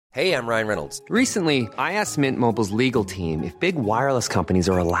Hey, I'm Ryan Reynolds. Recently, I asked Mint Mobile's legal team if big wireless companies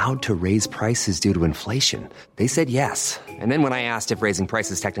are allowed to raise prices due to inflation. They said yes. And then when I asked if raising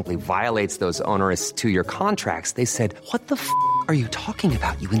prices technically violates those onerous two-year contracts, they said, "What the f*** are you talking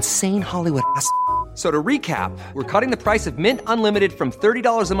about, you insane Hollywood ass?" So to recap, we're cutting the price of Mint Unlimited from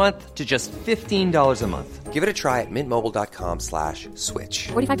 $30 a month to just $15 a month. Give it a try at mintmobile.com/switch.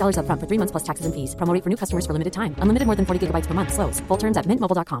 $45 up front for 3 months plus taxes and fees. Promo rate for new customers for limited time. Unlimited more than 40 gigabytes per month. Slows full terms at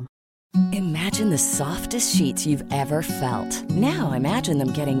mintmobile.com. Imagine the softest sheets you've ever felt. Now imagine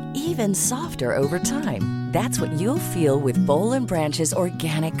them getting even softer over time. That's what you'll feel with Boll & Branch's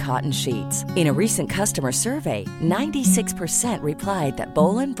organic cotton sheets. In a recent customer survey, 96% replied that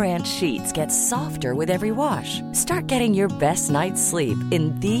Boll & Branch sheets get softer with every wash. Start getting your best night's sleep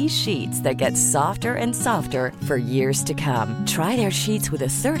in these sheets that get softer and softer for years to come. Try their sheets with a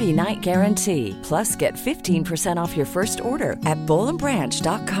 30-night guarantee. Plus, get 15% off your first order at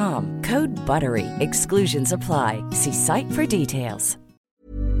bollandbranch.com. Code BUTTERY. Exclusions apply. See site for details.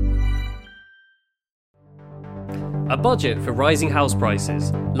 A budget for rising house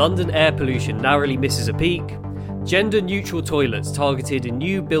prices, London air pollution narrowly misses a peak, gender-neutral toilets targeted in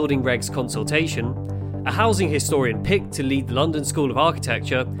new building regs consultation, a housing historian picked to lead the London School of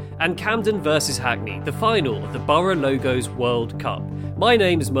Architecture, and Camden versus Hackney, the final of the Borough Logos World Cup. My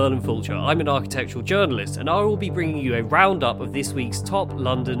name is Merlin Fulcher, I'm an architectural journalist, and I will be bringing you a roundup of this week's top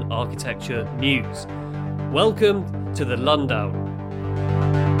London architecture news. Welcome to the Lundown.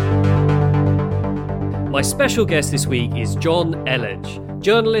 My special guest this week is John Elledge,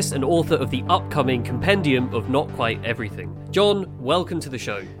 journalist and author of the upcoming Compendium of Not Quite Everything. John, welcome to the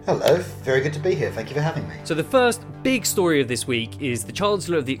show. Hello, very good to be here. Thank you for having me. So the first big story of this week is the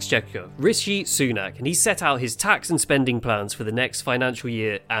Chancellor of the Exchequer, Rishi Sunak, and he set out his tax and spending plans for the next financial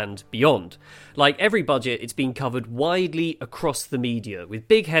year and beyond. Like every budget, it's been covered widely across the media, with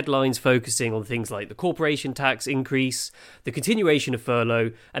big headlines focusing on things like the corporation tax increase, the continuation of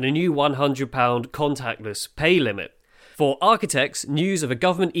furlough, and a new £100 contactless pay limit. For architects, news of a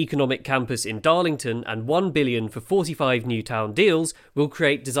government economic campus in Darlington and $1 billion for 45 new town deals will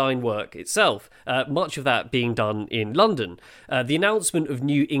create design work itself, much of that being done in London. The announcement of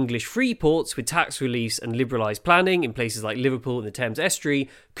new English free ports with tax reliefs and liberalised planning in places like Liverpool and the Thames Estuary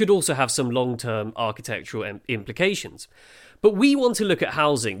could also have some long-term architectural implications. But we want to look at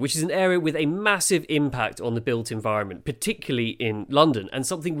housing, which is an area with a massive impact on the built environment, particularly in London, and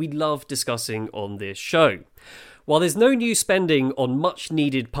something we love discussing on this show. While there's no new spending on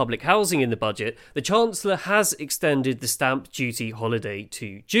much-needed public housing in the budget, the Chancellor has extended the stamp duty holiday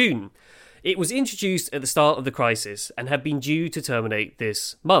to June. It was introduced at the start of the crisis and had been due to terminate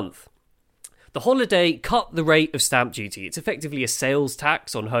this month. The holiday cut the rate of stamp duty, it's effectively a sales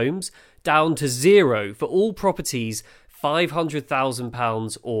tax on homes, down to zero for all properties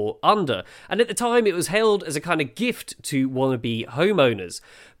 £500,000 or under. And at the time, it was hailed as a kind of gift to wannabe homeowners.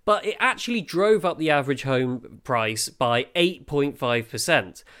 But it actually drove up the average home price by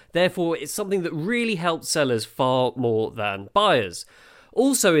 8.5%. Therefore, it's something that really helped sellers far more than buyers.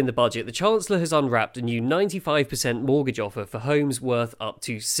 Also in the budget, the Chancellor has unwrapped a new 95% mortgage offer for homes worth up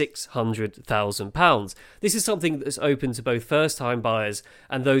to £600,000. This is something that's open to both first-time buyers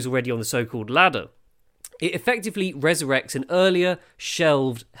and those already on the so-called ladder. It effectively resurrects an earlier,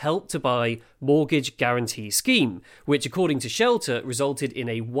 shelved Help to Buy mortgage guarantee scheme, which, according to Shelter, resulted in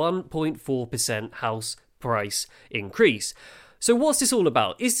a 1.4% house price increase. So what's this all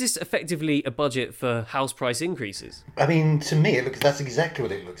about? Is this effectively a budget for house price increases? I mean, to me, that's exactly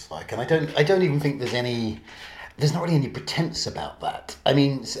what it looks like. And I don't even think there's not really any pretense about that. I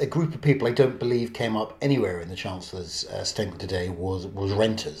mean, a group of people I don't believe came up anywhere in the Chancellor's statement today was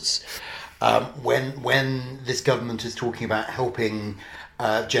renters. When this government is talking about helping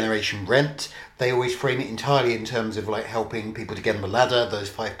generation rent, they always frame it entirely in terms of like helping people to get on the ladder. Those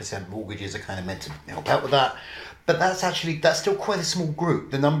 5% mortgages are kind of meant to help out with that. But that's still quite a small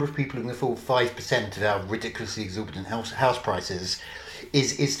group. The number of people who can afford 5% of our ridiculously exorbitant house prices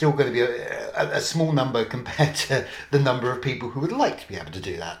is still going to be a small number compared to the number of people who would like to be able to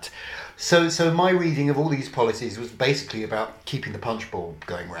do that. So my reading of all these policies was basically about keeping the punch bowl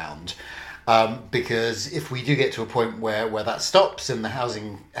going round. Because if we do get to a point where that stops and the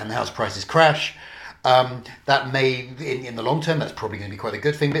house prices crash, that may, in the long term, that's probably going to be quite a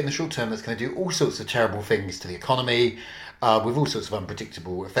good thing. But in the short term, that's going to do all sorts of terrible things to the economy, with all sorts of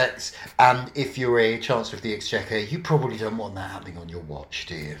unpredictable effects. And if you're a Chancellor of the Exchequer, you probably don't want that happening on your watch,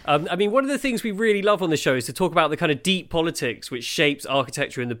 do you? I mean, one of the things we really love on the show is to talk about the kind of deep politics which shapes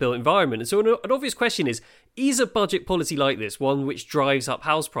architecture in the built environment. And so an obvious question is a budget policy like this one which drives up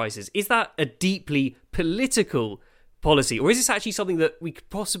house prices? Is that a deeply political policy? Or is this actually something that we could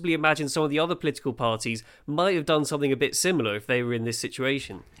possibly imagine some of the other political parties might have done something a bit similar if they were in this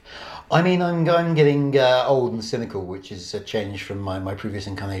situation? I mean, I'm getting old and cynical, which is a change from my previous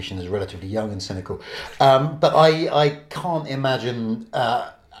incarnation as relatively young and cynical. But I can't imagine...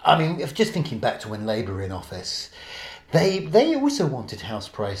 I mean, if just thinking back to when Labour were in office, they also wanted house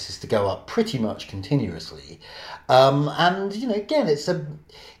prices to go up pretty much continuously. And, you know, again, it's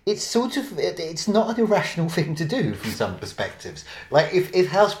not an irrational thing to do from some perspectives. Like, if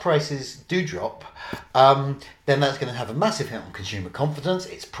house prices do drop, then that's going to have a massive hit on consumer confidence.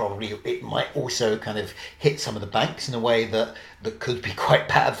 It might also kind of hit some of the banks in a way that could be quite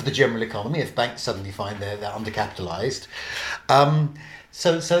bad for the general economy if banks suddenly find they're undercapitalised.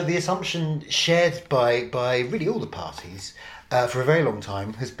 So the assumption shared by really all the parties for a very long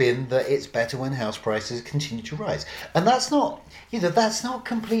time has been that it's better when house prices continue to rise, and that's not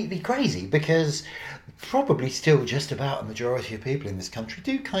completely crazy, because probably still just about a majority of people in this country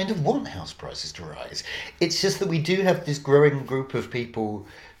do kind of want house prices to rise. It's just that we do have this growing group of people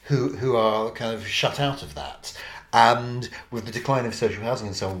who are kind of shut out of that. And with the decline of social housing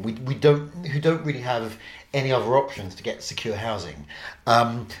and so on, who don't really have any other options to get secure housing.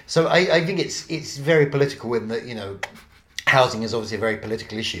 So I think it's very political in that, you know, housing is obviously a very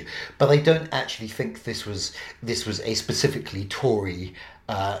political issue, but I don't actually think this was a specifically Tory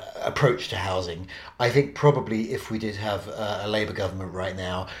approach to housing. I think probably if we did have a Labour government right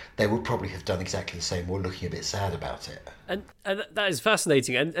now, they would probably have done exactly the same, or looking a bit sad about it. And that is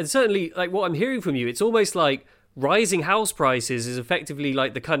fascinating, and certainly, like, what I'm hearing from you, it's almost like rising house prices is effectively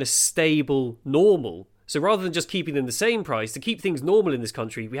like the kind of stable normal. So rather than just keeping them the same price, to keep things normal in this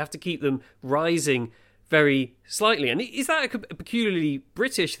country, we have to keep them rising very slightly. And is that a peculiarly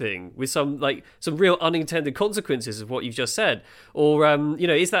British thing with some real unintended consequences of what you've just said? Or you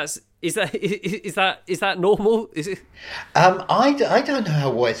know, is that normal? Is it? I don't know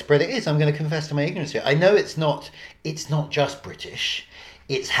how widespread it is. I'm going to confess to my ignorance here. I know it's not just British.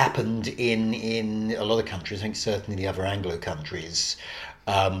 It's happened in a lot of countries. I think certainly the other Anglo countries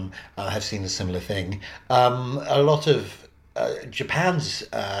have seen a similar thing. A lot of Japan's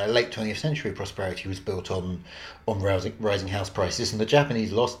late 20th century prosperity was built on rising house prices, and the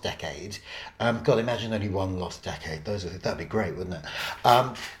Japanese lost decade. God, imagine only one lost decade. That'd be great, wouldn't it?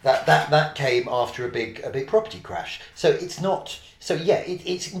 That came after a big property crash. So it's not. So yeah,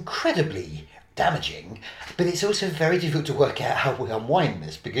 it's incredibly damaging, but it's also very difficult to work out how we unwind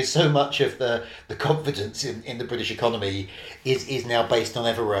this, because so much of the confidence in the British economy is now based on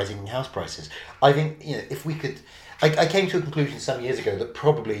ever rising house prices. I think, you know, if we could, I came to a conclusion some years ago that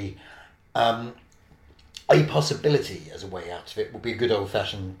probably a possibility as a way out of it would be a good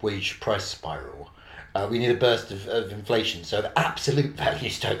old-fashioned wage price spiral. We need a burst of inflation, so the absolute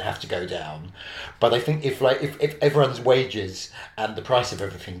values don't have to go down. But I think if everyone's wages and the price of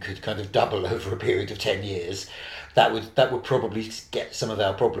everything could kind of double over a period of 10 years, that would probably get some of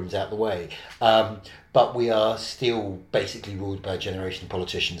our problems out of the way. But we are still basically ruled by a generation of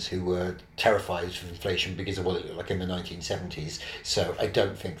politicians who were terrified of inflation because of what it looked like in the 1970s. So I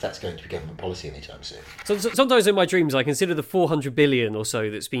don't think that's going to be government policy anytime soon. So sometimes in my dreams, I consider the 400 billion or so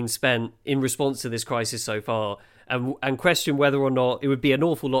that's been spent in response to this crisis so far, and question whether or not it would be an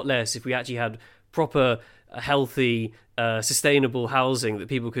awful lot less if we actually had proper, healthy, sustainable housing that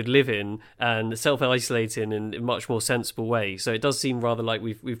people could live in and self-isolate in a much more sensible way. So it does seem rather like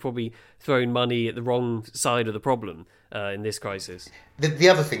we've probably thrown money at the wrong side of the problem in this crisis. The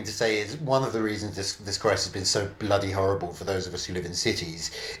other thing to say is one of the reasons this crisis has been so bloody horrible for those of us who live in cities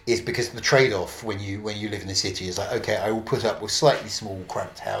is because the trade-off when you live in a city is like, okay, I will put up with slightly small,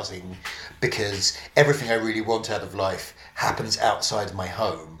 cramped housing because everything I really want out of life happens outside of my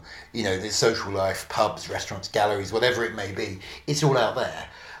home. You know, there's social life, pubs, restaurants, galleries, whatever it may be, it's all out there.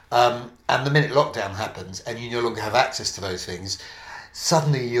 And the minute lockdown happens and you no longer have access to those things,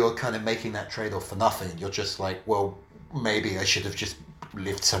 suddenly you're kind of making that trade-off for nothing. You're just like, well, maybe I should have just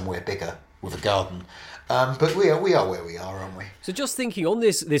lived somewhere bigger with a garden. But we are where we are, aren't we? So just thinking on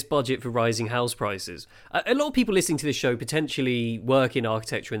this budget for rising house prices, a lot of people listening to this show potentially work in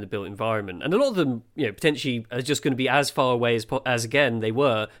architecture in the built environment, and a lot of them, you know, potentially are just going to be as far away as again they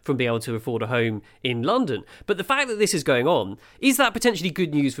were from being able to afford a home in London. But the fact that this is going on, is that potentially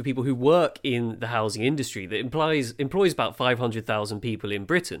good news for people who work in the housing industry that employs about 500,000 people in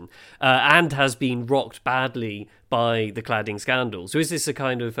Britain and has been rocked badly by the cladding scandal? So is this a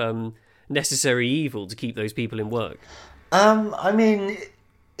kind of necessary evil to keep those people in work? I mean,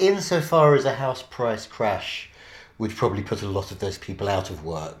 insofar as a house price crash would probably put a lot of those people out of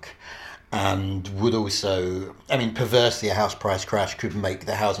work, and would also, I mean, perversely, a house price crash could make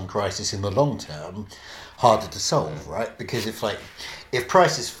the housing crisis in the long term harder to solve, right? Because if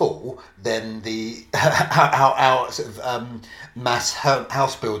prices fall, then our sort of mass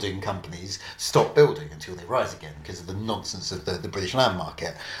house building companies stop building until they rise again because of the nonsense of the British land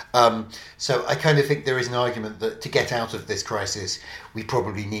market. So I kind of think there is an argument that to get out of this crisis, we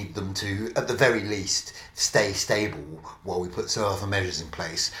probably need them to, at the very least, stay stable while we put some other measures in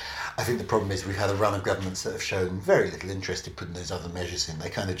place. I think the problem is we've had a run of governments that have shown very little interest in putting those other measures in. They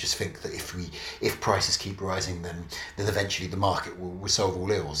kind of just think that if prices keep rising, then eventually the market will solve all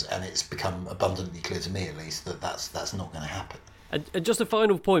ills, and it's become abundantly clear to me, at least, that that's not going to happen. And just a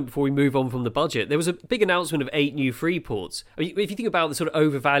final point before we move on from the budget. There was a big announcement of 8 new free ports. I mean, if you think about the sort of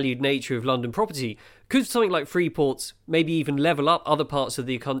overvalued nature of London property, could something like free ports maybe even level up other parts of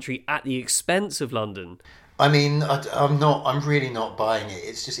the country at the expense of London? I mean, I'm really not buying it.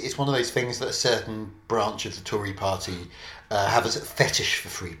 It's one of those things that a certain branch of the Tory party have a fetish for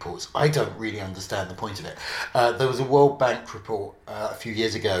free ports. I don't really understand the point of it. There was a World Bank report a few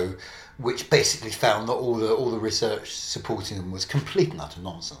years ago which basically found that all the research supporting them was complete and utter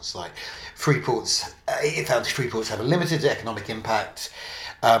nonsense. Like it found free ports have a limited economic impact.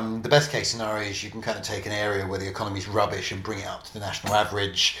 The best case scenario is you can kind of take an area where the economy's rubbish and bring it up to the national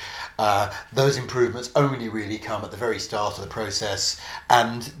average. Those improvements only really come at the very start of the process,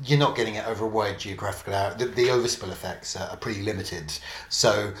 and you're not getting it over a wide geographical area. The overspill effects are pretty limited.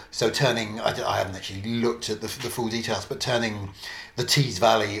 So turning, I haven't actually looked at the full details, but turning the Tees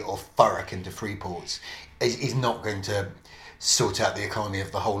Valley or Thurrock into free ports is not going to sort out the economy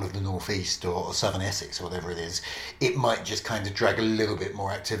of the whole of the northeast or southern Essex or whatever it is. It might just kind of drag a little bit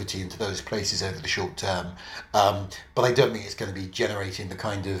more activity into those places over the short term, but I don't think it's going to be generating the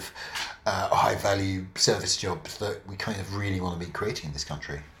kind of high value service jobs that we kind of really want to be creating in this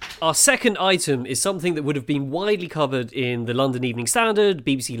country. Our second item is something that would have been widely covered in the London Evening Standard,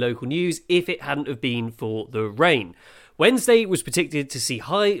 BBC Local News, if it hadn't have been for the rain. Wednesday was predicted to see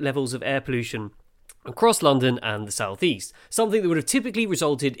high levels of air pollution across London and the South East, something that would have typically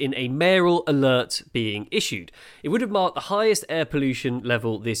resulted in a mayoral alert being issued. It would have marked the highest air pollution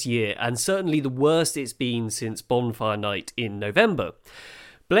level this year, and certainly the worst it's been since Bonfire Night in November.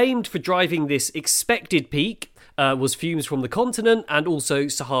 Blamed for driving this expected peak was fumes from the continent and also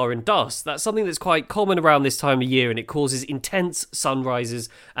Saharan dust. That's something that's quite common around this time of year, and it causes intense sunrises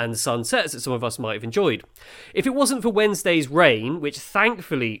and sunsets that some of us might have enjoyed. If it wasn't for Wednesday's rain, which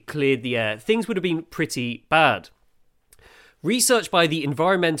thankfully cleared the air, things would have been pretty bad. Research by the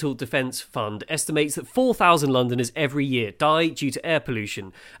Environmental Defence Fund estimates that 4,000 Londoners every year die due to air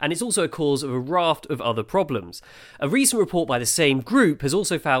pollution, and it's also a cause of a raft of other problems. A recent report by the same group has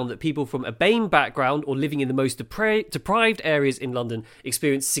also found that people from a BAME background or living in the most deprived areas in London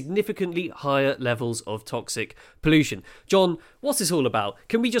experience significantly higher levels of toxic pollution. John, what's this all about?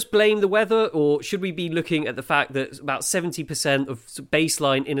 Can we just blame the weather, or should we be looking at the fact that about 70% of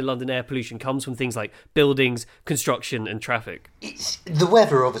baseline inner London air pollution comes from things like buildings, construction and traffic? The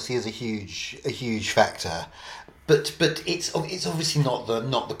weather obviously is a huge factor, but it's obviously not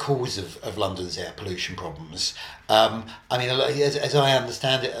the cause of London's air pollution problems. I mean, as I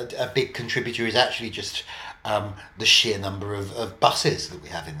understand it, a big contributor is actually just the sheer number of buses that we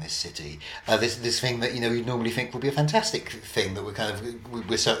have in this city. This thing that you normally think would be a fantastic thing, that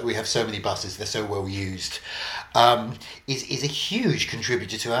we have so many buses, they're so well used, is a huge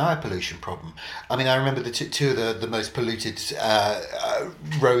contributor to our air pollution problem. I mean, I remember two of the most polluted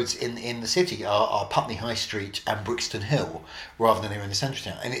roads in the city are Putney High Street and Brixton Hill, rather than they're in the centre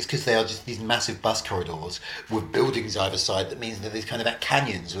of town, and it's because they are just these massive bus corridors with buildings either side that means that there's kind of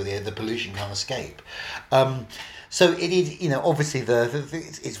canyons where the pollution can't escape. So it is, obviously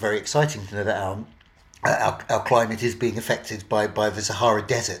it's very exciting to know that our climate is being affected by the Sahara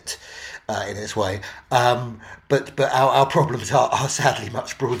Desert in its way, but our problems are sadly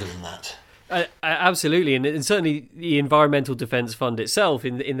much broader than that. Absolutely, and certainly the Environmental Defence Fund itself,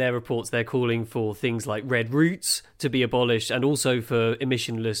 in their reports, they're calling for things like red routes to be abolished and also for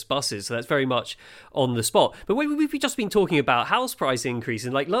emissionless buses. So that's very much on the spot. But we've just been talking about house price increase,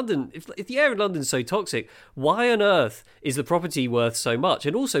 and like London, if the air in London is so toxic, why on earth is the property worth so much?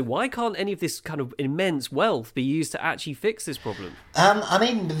 And also, why can't any of this kind of immense wealth be used to actually fix this problem? I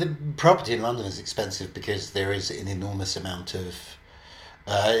mean, the property in London is expensive because there is an enormous amount of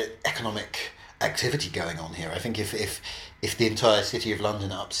economic activity going on here. I think if the entire city of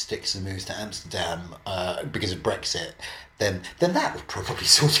London ups sticks and moves to Amsterdam because of Brexit, then that would probably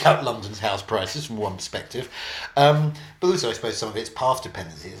sort out London's house prices from one perspective. But also, I suppose some of it's path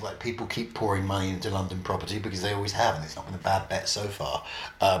dependency. It's like people keep pouring money into London property because they always have, and it's not been a bad bet so far.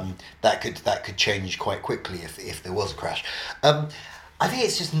 That could change quite quickly if there was a crash. I think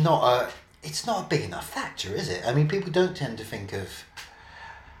it's just not it's not a big enough factor, is it? I mean, people don't tend to think of...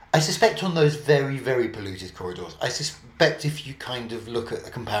 I suspect on those very, very polluted corridors, I suspect if you kind of look at a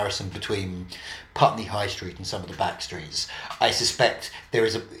comparison between Putney High Street and some of the back streets, I suspect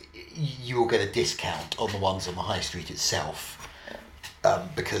you will get a discount on the ones on the High Street itself.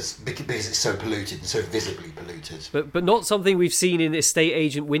 Because it's so polluted and so visibly polluted. But not something we've seen in estate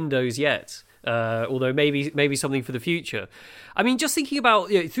agent windows yet. Although maybe something for the future. I mean, just thinking about,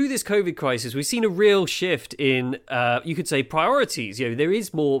 through this COVID crisis, we've seen a real shift in, you could say, priorities. There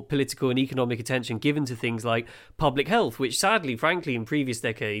is more political and economic attention given to things like public health, which sadly, frankly, in previous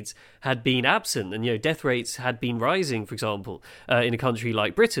decades had been absent. And, death rates had been rising, for example, in a country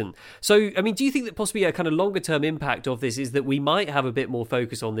like Britain. So, I mean, do you think that possibly a kind of longer term impact of this is that we might have a bit more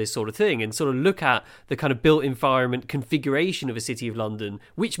focus on this sort of thing and sort of look at the kind of built environment configuration of a city of London,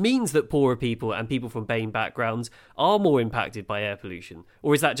 which means that poorer people and people from BAME backgrounds are more impacted by air pollution?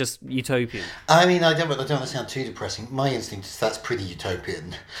 Or is that just utopian? I mean, I don't want to sound too depressing. My instinct is that's pretty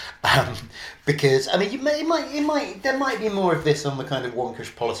utopian, because I mean, there might be more of this on the kind of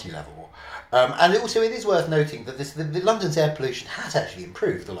wonkish policy level, and also it is worth noting that the London's air pollution has actually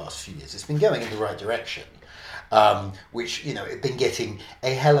improved the last few years. It's been going in the right direction. Which, it's been getting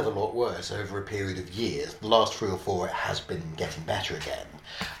a hell of a lot worse over a period of years. The last 3 or 4, it has been getting better again,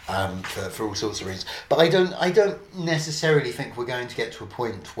 for all sorts of reasons. But I don't necessarily think we're going to get to a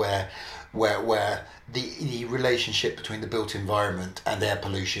point where the relationship between the built environment and air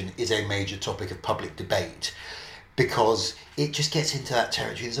pollution is a major topic of public debate, because it just gets into that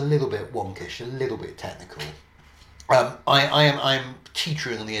territory that's a little bit wonkish, a little bit technical. I'm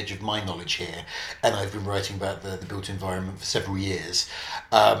teetering on the edge of my knowledge here, and I've been writing about the built environment for several years.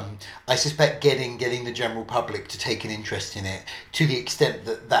 I suspect getting the general public to take an interest in it to the extent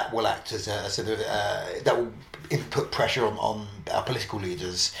that will act as a sort of that will put pressure on our political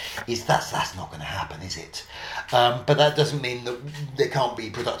leaders, that's not going to happen, is it? But that doesn't mean that there can't be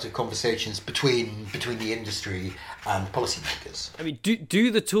productive conversations between the industry and policymakers. I mean,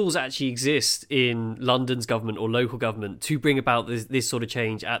 do the tools actually exist in London's government or local government to bring about this sort of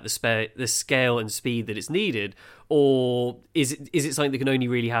change at the scale and speed that it's needed? Or is it something that can only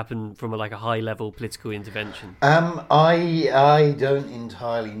really happen from a high level political intervention? I don't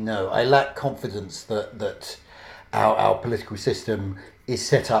entirely know. I lack confidence that our political system is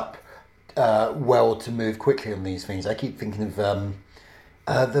set up well to move quickly on these things. I keep thinking of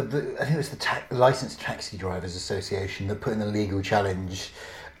I think it was the Licensed Taxi Drivers Association that put in a legal challenge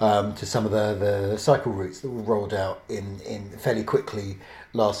to some of the cycle routes that were rolled out in fairly quickly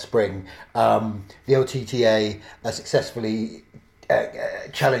last spring. The LTTA successfully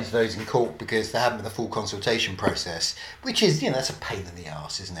challenged those in court because there hadn't been a full consultation process, which is, that's a pain in the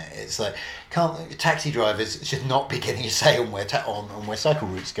arse, isn't it? It's like, taxi drivers should not be getting a say on where cycle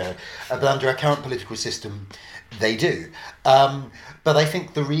routes go, but under our current political system, they do. But I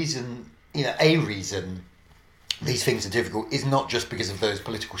think the reason, a reason these things are difficult is not just because of those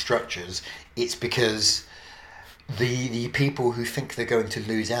political structures, it's because the people who think they're going to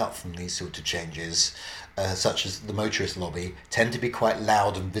lose out from these sort of changes, such as the motorist lobby, tend to be quite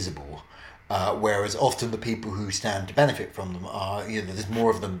loud and visible, whereas often the people who stand to benefit from them are, there's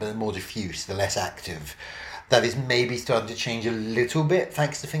more of them, but they're more diffuse, they're less active. That is maybe starting to change a little bit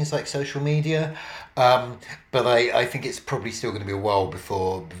thanks to things like social media, but I think it's probably still going to be a while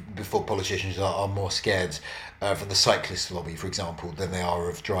before politicians are more scared from the cyclist lobby, for example, than they are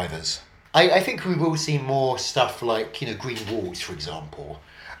of drivers. I think we will see more stuff like, green walls, for example.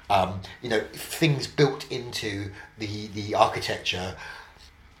 Things built into the architecture,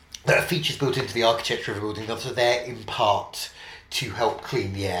 that are features built into the architecture of a building that are there in part to help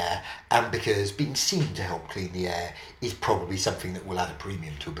clean the air, and because being seen to help clean the air is probably something that will add a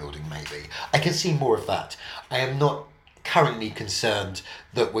premium to a building, maybe. I can see more of that. I am not currently concerned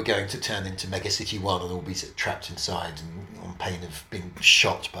that we're going to turn into Megacity 1 and all be trapped inside and on pain of being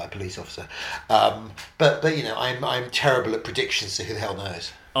shot by a police officer. But I'm terrible at predictions, so who the hell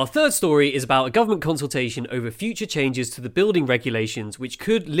knows? Our third story is about a government consultation over future changes to the building regulations which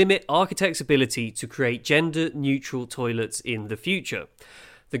could limit architects' ability to create gender-neutral toilets in the future.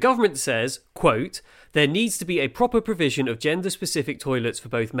 The government says, quote, "There needs to be a proper provision of gender-specific toilets for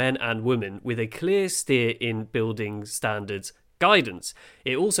both men and women with a clear steer in building standards guidance."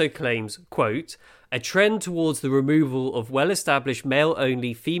 It also claims, quote, "A trend towards the removal of well-established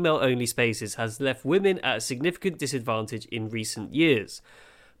male-only, female-only spaces has left women at a significant disadvantage in recent years."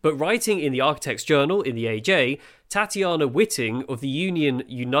 But writing in the Architects Journal in the AJ, Tatiana Whitting of the union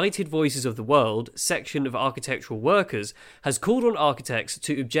United Voices of the World, section of architectural workers, has called on architects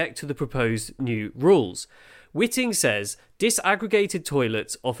to object to the proposed new rules. Whitting says disaggregated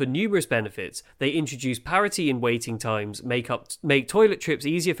toilets offer numerous benefits. They introduce parity in waiting times, make toilet trips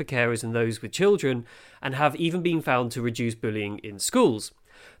easier for carers and those with children, and have even been found to reduce bullying in schools.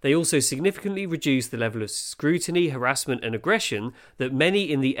 They also significantly reduce the level of scrutiny, harassment and aggression that many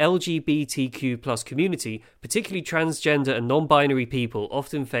in the LGBTQ+ community, particularly transgender and non-binary people,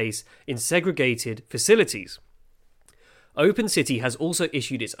 often face in segregated facilities. Open City has also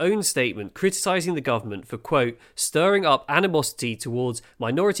issued its own statement criticising the government for, quote, stirring up animosity towards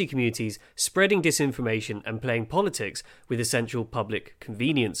minority communities, spreading disinformation and playing politics with essential public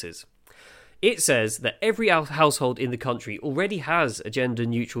conveniences. It says that every household in the country already has a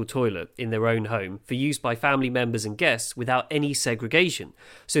gender-neutral toilet in their own home for use by family members and guests without any segregation.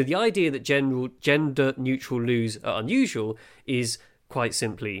 So the idea that gender-neutral loos are unusual is quite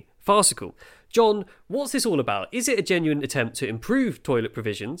simply farcical. John, what's this all about? Is it a genuine attempt to improve toilet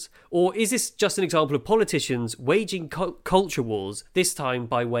provisions, or is this just an example of politicians waging culture wars, this time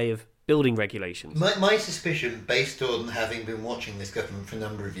by way of building regulations? My suspicion, based on having been watching this government for a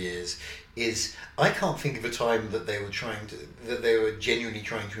number of years, is I can't think of a time that they were genuinely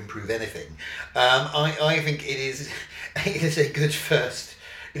trying to improve anything. I think it is a good first.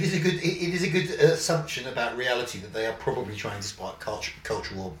 It is a good assumption about reality that they are probably trying to spark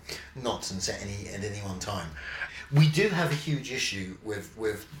cultural nonsense at any one time. We do have a huge issue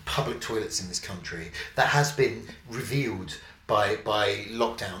with public toilets in this country that has been revealed by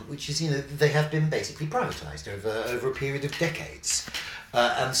lockdown, which is, they have been basically privatised over a period of decades,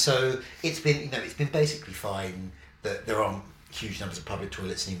 and so it's been basically fine that there aren't huge numbers of public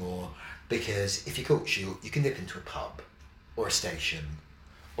toilets anymore, because if you coach, you can nip into a pub or a station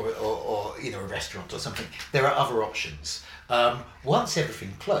or a restaurant or something. There are other options. Once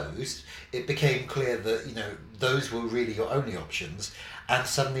everything closed, it became clear that those were really your only options, and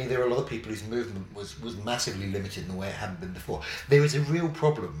suddenly there are a lot of people whose movement was massively limited in the way it hadn't been before. There is a real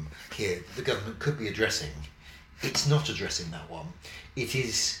problem here that the government could be addressing. It's not addressing that one. It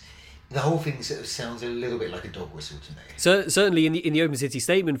is. The whole thing sort of sounds a little bit like a dog whistle to me. So certainly in the Open City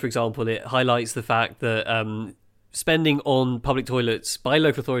statement, for example, it highlights the fact that spending on public toilets by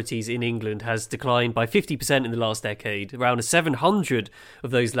local authorities in England has declined by 50% in the last decade. Around 700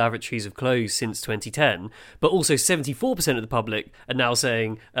 of those lavatories have closed since 2010, but also 74% of the public are now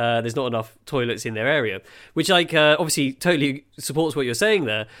saying there's not enough toilets in their area, which obviously totally supports what you're saying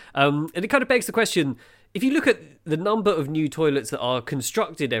there. And it kind of begs the question, if you look at the number of new toilets that are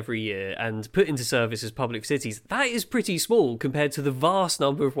constructed every year and put into service as public cities, that is pretty small compared to the vast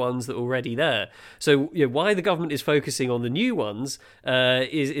number of ones that are already there. So why the government is focusing on the new ones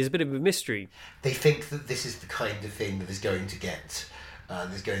is a bit of a mystery. They think that this is the kind of thing that is going to get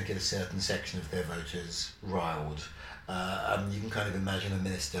a certain section of their voters riled. You can kind of imagine a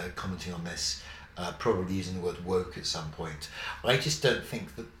minister commenting on this, probably using the word woke at some point. I just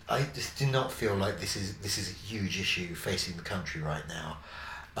do not feel like this is a huge issue facing the country right now.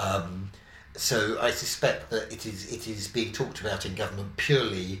 So I suspect that it is being talked about in government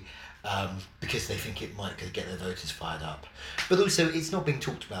purely because they think it might get their voters fired up. But also, it's not being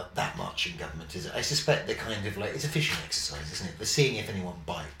talked about that much in government, is it? I suspect they're kind of like, it's a fishing exercise, isn't it? They're seeing if anyone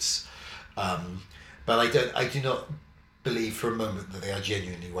bites. But I do not believe for a moment that they are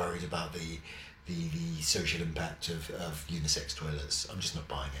genuinely worried about the social impact of unisex toilets. I'm just not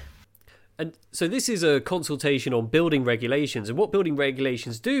buying it. And so this is a consultation on building regulations, and what building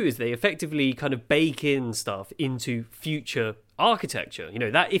regulations do is they effectively kind of bake in stuff into future architecture.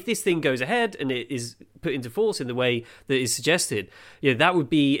 That if this thing goes ahead and it is put into force in the way that is suggested, that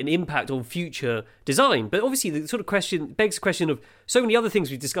would be an impact on future design. But obviously the sort of question begs the question of so many other things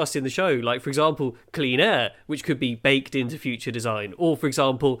we've discussed in the show, like for example clean air, which could be baked into future design, or for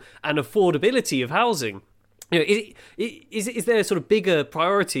example an affordability of housing. Is there sort of bigger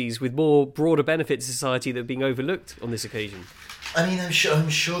priorities with more broader benefit to society that are being overlooked on this occasion? I mean, I'm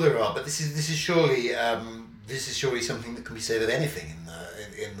sure there are, but this is surely something that can be said of anything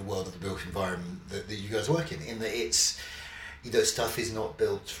in the world of the built environment that you guys work in that it's, stuff is not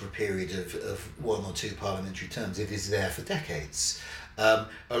built for a period of one or two parliamentary terms. It is there for decades. A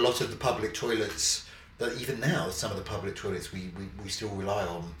lot of the public toilets, that even now, some of the public toilets we still rely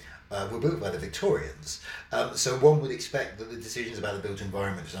on, were built by the Victorians. So one would expect that the decisions about the built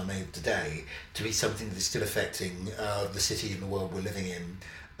environment that are made today to be something that is still affecting the city and the world we're living in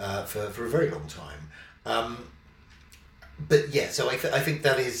for a very long time. But yeah, so I think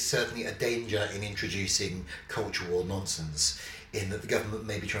that is certainly a danger in introducing culture war nonsense, in that the government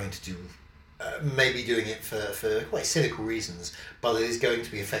may be trying to do maybe doing it for quite cynical reasons, but it is going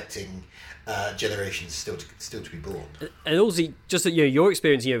to be affecting generations still to be born. And also, just your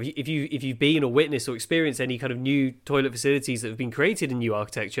experience, if you've been or witnessed or experienced any kind of new toilet facilities that have been created in new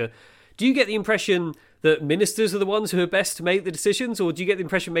architecture, do you get the impression that ministers are the ones who are best to make the decisions, or do you get the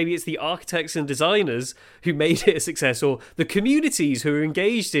impression maybe it's the architects and designers who made it a success, or the communities who are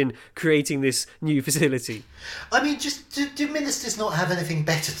engaged in creating this new facility? I mean, just do ministers not have anything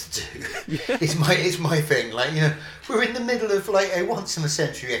better to do? Yeah. It's my thing. Like, we're in the middle of like a once in a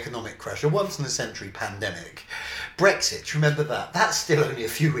century economic crash, a once in a century pandemic. Brexit, remember that? That's still only a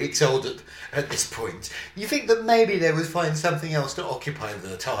few weeks old at this point. You think that maybe they would find something else to occupy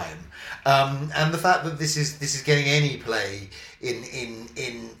their time, and the fact that this is getting any play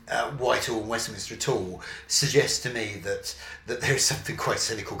in Whitehall and Westminster at all suggests to me that there is something quite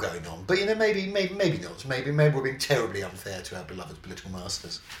cynical going on. But maybe not. Maybe we're being terribly unfair to our beloved political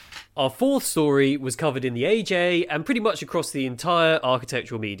masters. Our fourth story was covered in the AJ and pretty much across the entire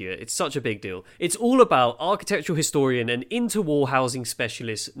architectural media. It's such a big deal. It's all about architectural historian and interwar housing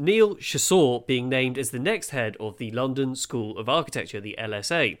specialist Neil Chassor being named as the next head of the London School of Architecture, the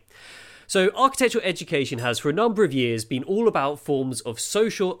LSA. So architectural education has for a number of years been all about forms of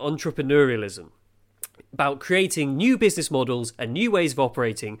social entrepreneurialism, about creating new business models and new ways of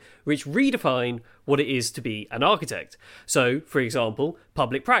operating which redefine what it is to be an architect. So, for example,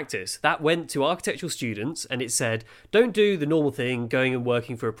 public practice. That went to architectural students and it said, don't do the normal thing going and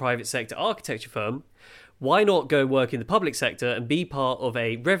working for a private sector architecture firm. Why not go and work in the public sector and be part of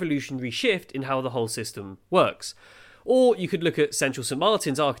a revolutionary shift in how the whole system works? Or you could look at Central St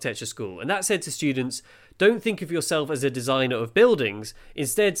Martin's Architecture School, and that said to students, don't think of yourself as a designer of buildings,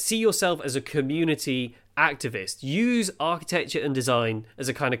 instead see yourself as a community activist. Use architecture and design as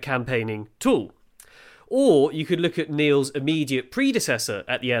a kind of campaigning tool. Or you could look at Neil's immediate predecessor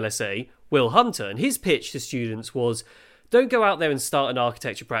at the LSA, Will Hunter, and his pitch to students was, don't go out there and start an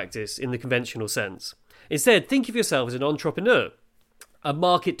architecture practice in the conventional sense. Instead, think of yourself as an entrepreneur, a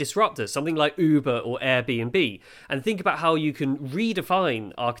market disruptor, something like Uber or Airbnb, and think about how you can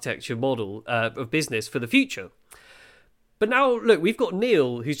redefine architecture model of business for the future. But now, look, we've got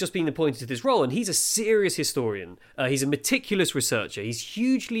Neil, who's just been appointed to this role, and he's a serious historian. He's a meticulous researcher. He's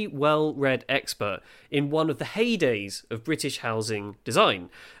hugely well-read expert in one of the heydays of British housing design.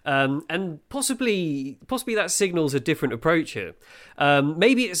 And possibly that signals a different approach here.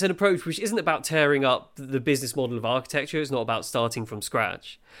 Maybe it's an approach which isn't about tearing up the business model of architecture. It's not about starting from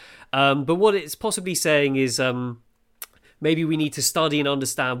scratch. But what it's possibly saying is maybe we need to study and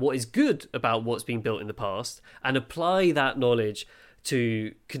understand what is good about what's been built in the past and apply that knowledge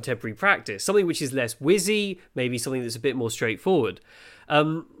to contemporary practice, something which is less whizzy, maybe something that's a bit more straightforward.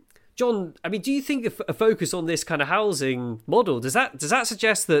 John, I mean, do you think a focus on this kind of housing model, does that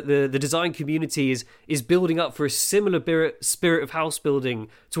suggest that the design community is building up for a similar spirit of house building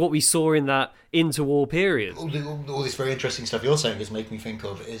to what we saw in that interwar period? All this very interesting stuff you're saying is making me think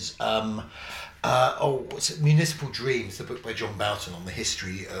of is what's it? Municipal Dreams, the book by John Boughton on the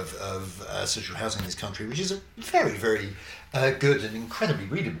history of social housing in this country, which is a very, very good and incredibly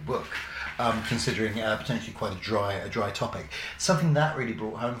readable book, considering potentially quite a dry topic. Something that really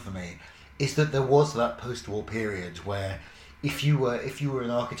brought home for me is that there was that post-war period where if you were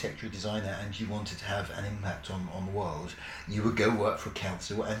an architectural designer and you wanted to have an impact on the world, you would go work for a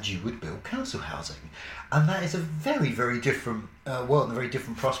council and you would build council housing. And that is a very, very different world and a very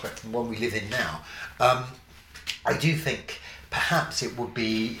different prospect from the one we live in now. I do think perhaps it would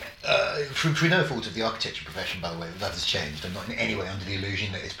be, through no fault of the architecture profession, by the way, that has changed. I'm not in any way under the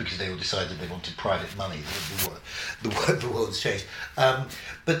illusion that it's because they all decided they wanted private money. The world's changed.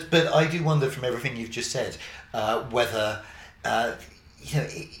 But I do wonder, from everything you've just said, whether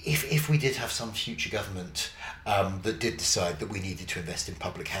if we did have some future government that did decide that we needed to invest in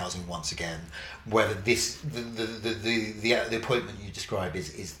public housing once again, whether the appointment you describe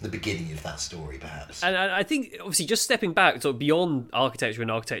is the beginning of that story, perhaps. And I think, obviously, just stepping back sort of beyond architecture and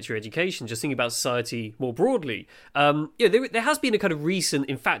architecture education, just thinking about society more broadly, there has been a kind of recent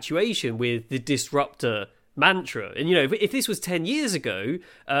infatuation with the disruptor mantra. And, if this was 10 years ago,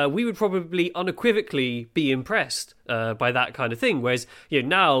 we would probably unequivocally be impressed by that kind of thing. Whereas,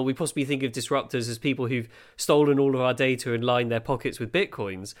 now we possibly think of disruptors as people who've stolen all of our data and lined their pockets with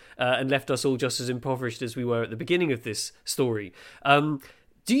bitcoins and left us all just as impoverished as we were at the beginning of this story.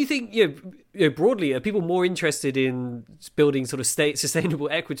 Do you think, broadly, are people more interested in building sort of sustainable,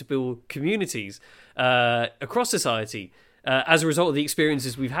 equitable communities across society as a result of the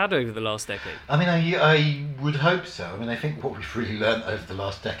experiences we've had over the last decade? I mean, I would hope so. I mean, I think what we've really learned over the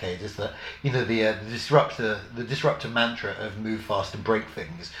last decade is that, the disruptor mantra of move fast and break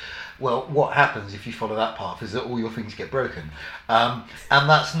things well, what happens if you follow that path is that all your things get broken, and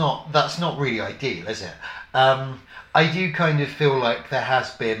that's not really ideal, is it? I do kind of feel like there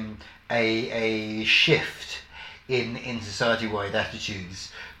has been a shift in society-wide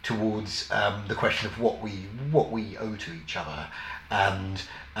attitudes towards the question of what we owe to each other, and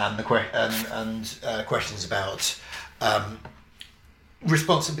questions about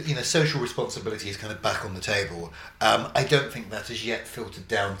social responsibility is kind of back on the table. I don't think that has yet filtered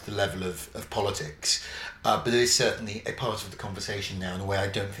down to the level of politics, but it is certainly a part of the conversation now in a way I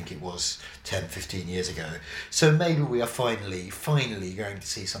don't think it was 10, 15 years ago. So maybe we are finally going to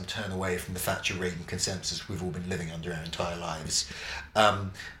see some turn away from the Thatcher-Reagan consensus we've all been living under our entire lives.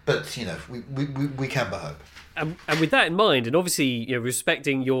 But, we can but hope. And with that in mind, and obviously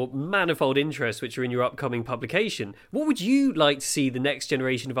respecting your manifold interests which are in your upcoming publication, what would you like to see the next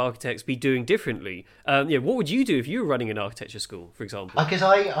generation of architects be doing differently? What would you do if you were running an architecture school, for example? Because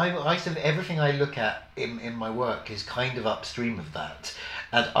I sort of everything I look at in my work is kind of upstream of that.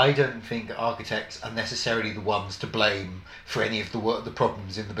 And I don't think architects are necessarily the ones to blame for any of the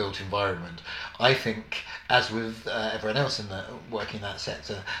problems in the built environment. I think, as with everyone else working in that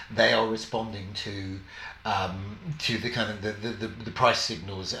sector, they are responding to the kind of the price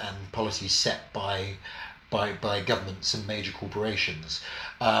signals and policies set by governments and major corporations.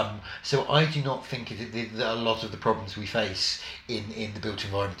 So I do not think that a lot of the problems we face in the built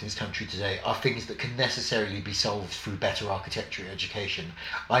environment in this country today are things that can necessarily be solved through better architecture education.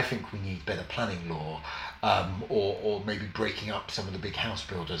 I think we need better planning law, or maybe breaking up some of the big house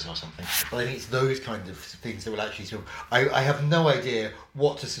builders or something. But I think it's those kinds of things that will actually sort of... I have no idea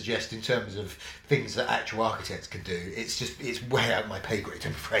what to suggest in terms of things that actual architects can do. It's way out my pay grade,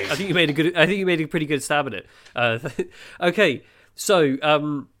 I'm afraid. I think you made a pretty good stab at it. Okay,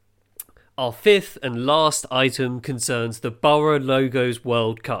 so our fifth and last item concerns the Borough Logos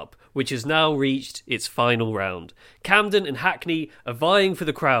World Cup, which has now reached its final round. Camden and Hackney are vying for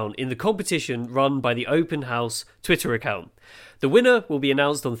the crown in the competition run by the Open House Twitter account. The winner will be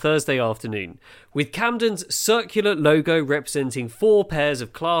announced on Thursday afternoon. With Camden's circular logo representing 4 pairs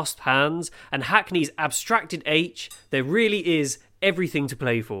of clasped hands and Hackney's abstracted H, there really is everything to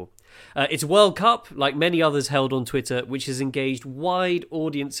play for. It's a World Cup, like many others held on Twitter, which has engaged wide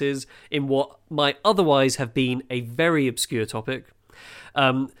audiences in what might otherwise have been a very obscure topic.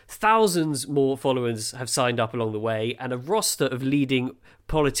 Thousands more followers have signed up along the way, and a roster of leading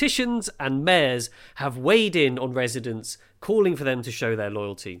politicians and mayors have weighed in on residents, calling for them to show their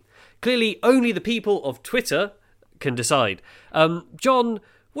loyalty. Clearly, only the people of Twitter can decide. John,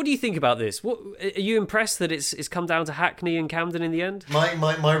 what do you think about this? Are you impressed that it's come down to Hackney and Camden in the end? My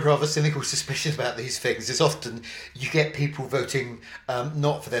rather cynical suspicion about these things is often you get people voting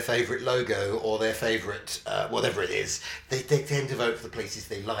not for their favourite logo or their favourite whatever it is. They tend to vote for the places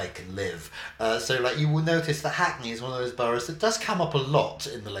they like and live. So you will notice that Hackney is one of those boroughs that does come up a lot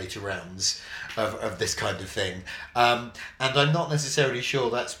in the later rounds of this kind of thing. And I'm not necessarily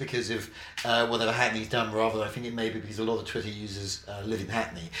sure that's because of whatever Hackney's done, rather I think it may be because a lot of Twitter users live in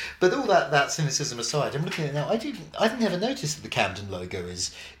Hackney. But all that cynicism aside, I'm looking at it now. I've never noticed that the Camden logo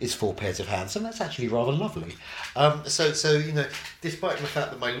is 4 pairs of hands, and that's actually rather lovely. So despite the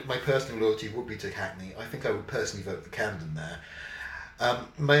fact that my personal loyalty would be to Hackney, I think I would personally vote for Camden there.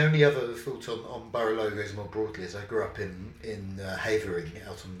 My only other thought on borough logos more broadly is I grew up in Havering,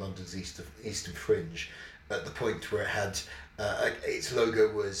 out on London's eastern fringe, at the point where it had its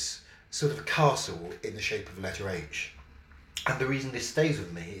logo was sort of a castle in the shape of the letter H. And the reason this stays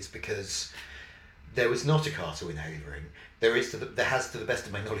with me is because there was not a castle in Havering. There has, to the best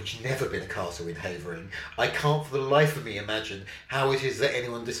of my knowledge, never been a castle in Havering. I can't for the life of me imagine how it is that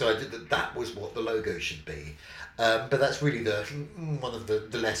anyone decided that was what the logo should be. But that's really one of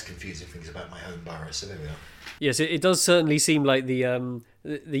the less confusing things about my home borough, so there we are. Yes, it does certainly seem like the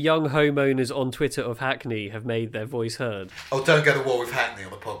young homeowners on Twitter of Hackney have made their voice heard. Oh, don't go to war with Hackney on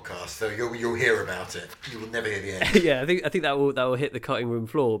the podcast, so you'll hear about it. You will never hear the end. Yeah, I think that will hit the cutting room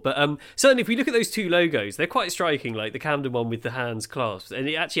floor. But certainly, if we look at those two logos, they're quite striking. Like the Camden one with the hands clasped, and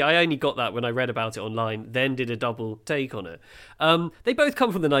I only got that when I read about it online. Then did a double take on it. They both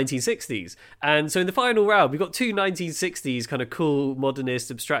come from the 1960s, and so in the final round, we've got two 1960s kind of cool, modernist,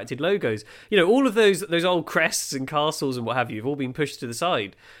 abstracted logos. All of those old crests and castles and what have you have all been pushed to the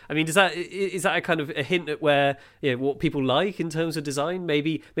side. I mean, is that a kind of a hint at where what people like in terms of design?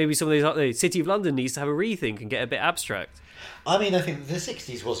 Maybe some of those City of London needs to have a rethink and get a bit abstract. I mean, I think the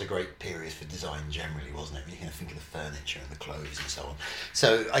 60s was a great period for design generally, wasn't it? You can think of the furniture and the clothes and so on.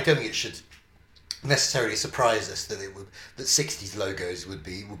 So I don't think it should necessarily surprise us that 60s logos would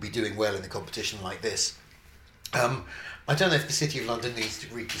be doing well in a competition like this. I don't know if the City of London needs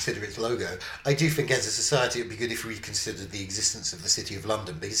to reconsider its logo. I do think as a society it would be good if we reconsidered the existence of the City of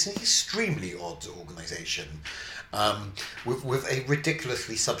London, because it's an extremely odd organisation with a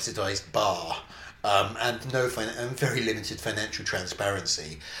ridiculously subsidised bar. And and very limited financial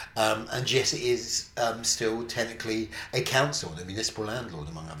transparency, and yes, it is still technically a council and a municipal landlord,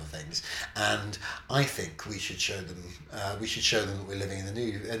 among other things. And I think we should show them. We should show them that we're living in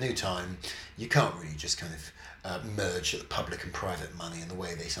a new time. You can't really just kind of merge public and private money in the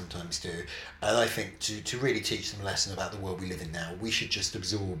way they sometimes do. And I think to really teach them a lesson about the world we live in now, we should just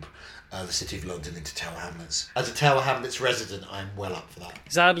absorb the City of London into Tower Hamlets. As a Tower Hamlets resident, I'm well up for that.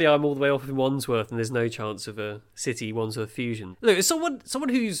 Sadly, I'm all the way off in Wandsworth, and there's no chance of a City-Wandsworth fusion. Look, as someone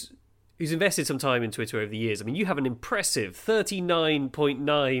who's invested some time in Twitter over the years, I mean, you have an impressive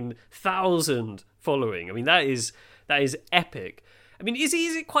 39.9 thousand following. I mean, that is epic. I mean, is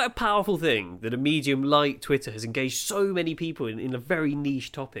it quite a powerful thing that a medium like Twitter has engaged so many people in a very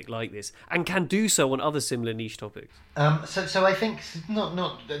niche topic like this, and can do so on other similar niche topics? So I think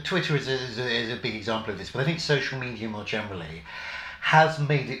not Twitter is a big example of this, but I think social media more generally has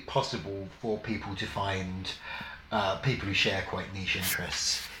made it possible for people to find people who share quite niche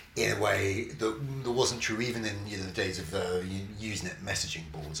interests in a way that wasn't true even in the days of Usenet messaging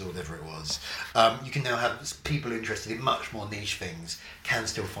boards or whatever it was. You can now have people interested in much more niche things can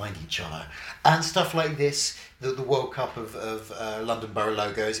still find each other. And stuff like this, the World Cup of London Borough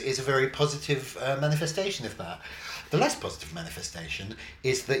logos, is a very positive manifestation of that. The less positive manifestation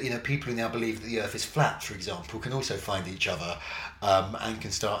is that people who now believe that the Earth is flat, for example, can also find each other and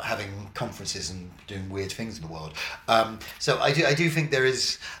can start having conferences and doing weird things in the world. So I do think there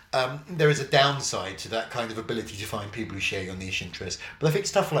is a downside to that kind of ability to find people who share your niche interests. But I think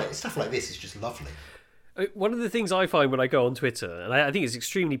stuff like this is just lovely. One of the things I find when I go on Twitter, and I think it's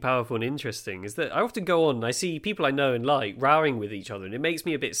extremely powerful and interesting, is that I often go on and I see people I know and like rowing with each other, and it makes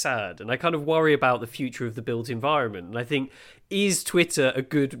me a bit sad. And I kind of worry about the future of the built environment. And I think, is Twitter a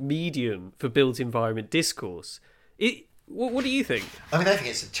good medium for built environment discourse? What do you think? I mean, I think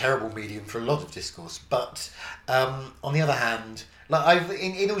it's a terrible medium for a lot of discourse. But on the other hand, like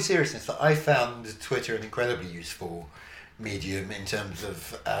in all seriousness, I found Twitter an incredibly useful medium in terms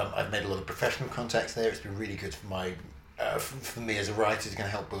of I've made a lot of professional contacts there. It's been really good for me as a writer. It's going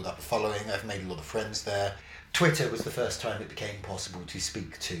to help build up a following. I've made a lot of friends there. Twitter was the first time it became possible to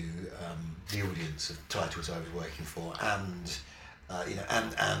speak to the audience of titles I was working for, and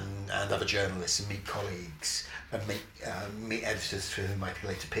other journalists, and meet colleagues, and meet editors for whom I could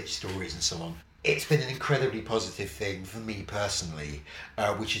later pitch stories and so on. It's been an incredibly positive thing for me personally,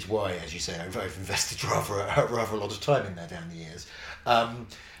 which is why, as you say, I've invested rather a lot of time in there down the years. But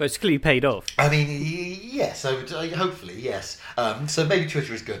it's clearly paid off. I mean, yes, hopefully, yes. So maybe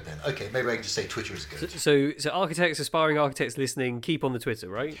Twitter is good then. Okay, maybe I can just say Twitter is good. So architects, aspiring architects listening, keep on the Twitter,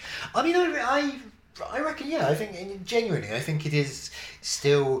 right? I mean, I reckon, yeah. I think, genuinely, it is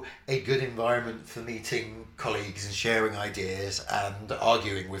still a good environment for meeting colleagues and sharing ideas and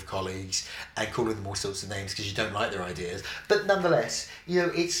arguing with colleagues and calling them all sorts of names because you don't like their ideas. But nonetheless,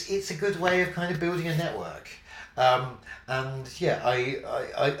 it's a good way of kind of building a network. And yeah,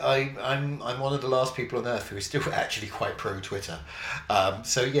 I'm one of the last people on earth who is still actually quite pro Twitter.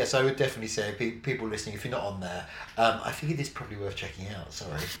 So yes, I would definitely say people listening, if you're not on there, I think it is probably worth checking out.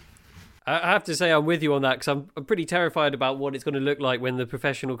 Sorry. I have to say I'm with you on that, because I'm pretty terrified about what it's going to look like when the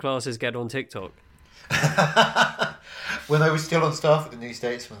professional classes get on TikTok. When I was still on staff at the New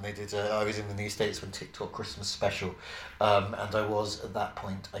Statesman, I was in the New Statesman TikTok Christmas special, and I was at that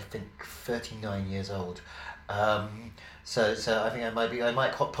point, I think, 39 years old. So I think I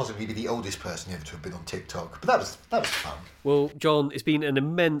might possibly be the oldest person ever to have been on TikTok, but that was fun. Well, John, it's been an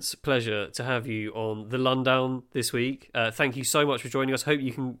immense pleasure to have you on The Lundown this week. Thank you so much for joining us. Hope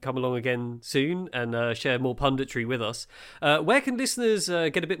you can come along again soon and share more punditry with us. Where can listeners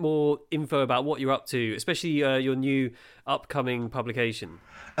get a bit more info about what you're up to, especially your new upcoming publication?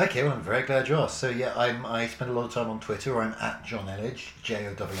 Okay, well, I'm very glad you asked. So yeah, I spend a lot of time on Twitter. I'm at John Elledge,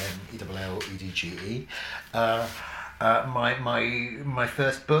 JONNELLEDGE. My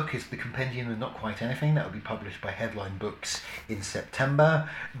first book is The Compendium of Not Quite Anything. That will be published by Headline Books in September.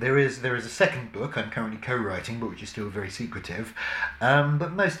 There is a second book I'm currently co-writing, but which is still very secretive.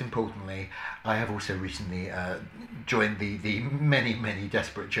 But most importantly, I have also recently joined the many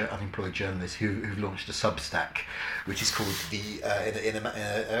desperate unemployed journalists who've launched a Substack, which is called in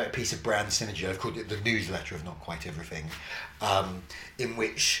a piece of brand synergy, I've called it the Newsletter of Not Quite Everything, in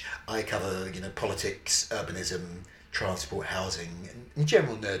which I cover politics, urbanism, transport, housing, and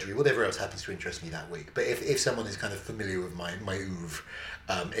general nerdery, whatever else happens to interest me that week. But if someone is kind of familiar with my oeuvre,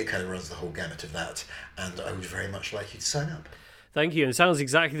 it kind of runs the whole gamut of that, and I would very much like you to sign up. Thank you, and it sounds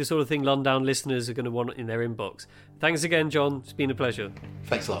exactly the sort of thing Lundown listeners are going to want in their inbox. Thanks again, John. It's been a pleasure.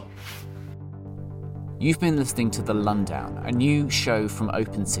 Thanks a lot. You've been listening to The Lundown, a new show from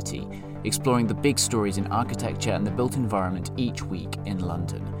Open City, exploring the big stories in architecture and the built environment each week in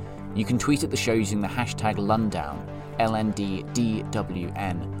London. You can tweet at the show using the hashtag Lundown,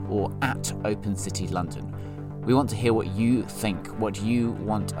 LNDDWN, or at Open City London. We want to hear what you think, what you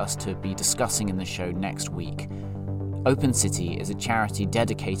want us to be discussing in the show next week. Open City is a charity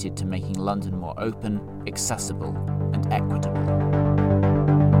dedicated to making London more open, accessible, and equitable.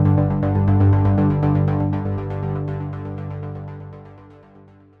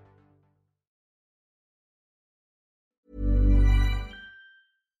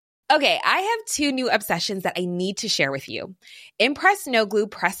 Okay, I have two new obsessions that I need to share with you. Impress No Glue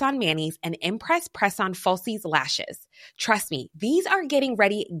Press-On Manis and Impress Press-On Falsies Lashes. Trust me, these are getting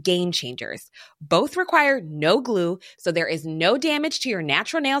ready game changers. Both require no glue, so there is no damage to your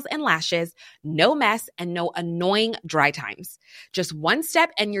natural nails and lashes, no mess, and no annoying dry times. Just one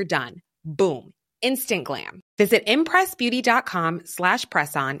step and you're done. Boom. Instant glam. Visit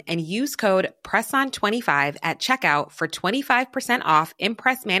impressbeauty.com/presson and use code PRESSON25 at checkout for 25% off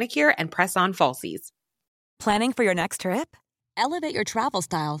Impress Manicure and Press-On Falsies. Planning for your next trip? Elevate your travel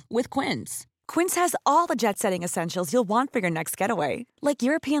style with Quince. Quince has all the jet-setting essentials you'll want for your next getaway, like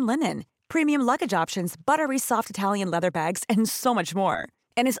European linen, premium luggage options, buttery soft Italian leather bags, and so much more.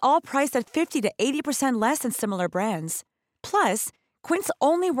 And is all priced at 50 to 80% less than similar brands. Plus, Quince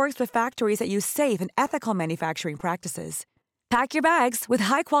only works with factories that use safe and ethical manufacturing practices. Pack your bags with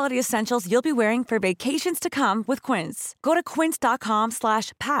high-quality essentials you'll be wearing for vacations to come with Quince. Go to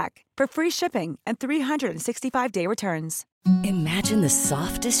quince.com/pack for free shipping and 365-day returns. Imagine the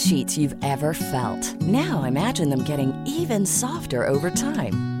softest sheets you've ever felt. Now imagine them getting even softer over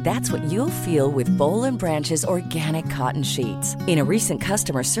time. That's what you'll feel with Boll & Branch's organic cotton sheets. In a recent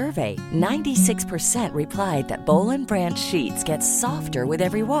customer survey, 96% replied that Boll & Branch sheets get softer with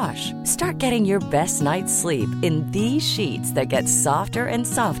every wash. Start getting your best night's sleep in these sheets that get softer and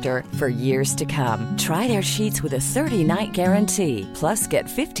softer for years to come. Try their sheets with a 30-night guarantee. Plus, get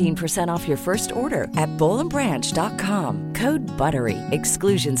 15% off your first order at bollandbranch.com. Code BUTTERY.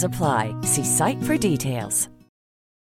 Exclusions apply. See site for details.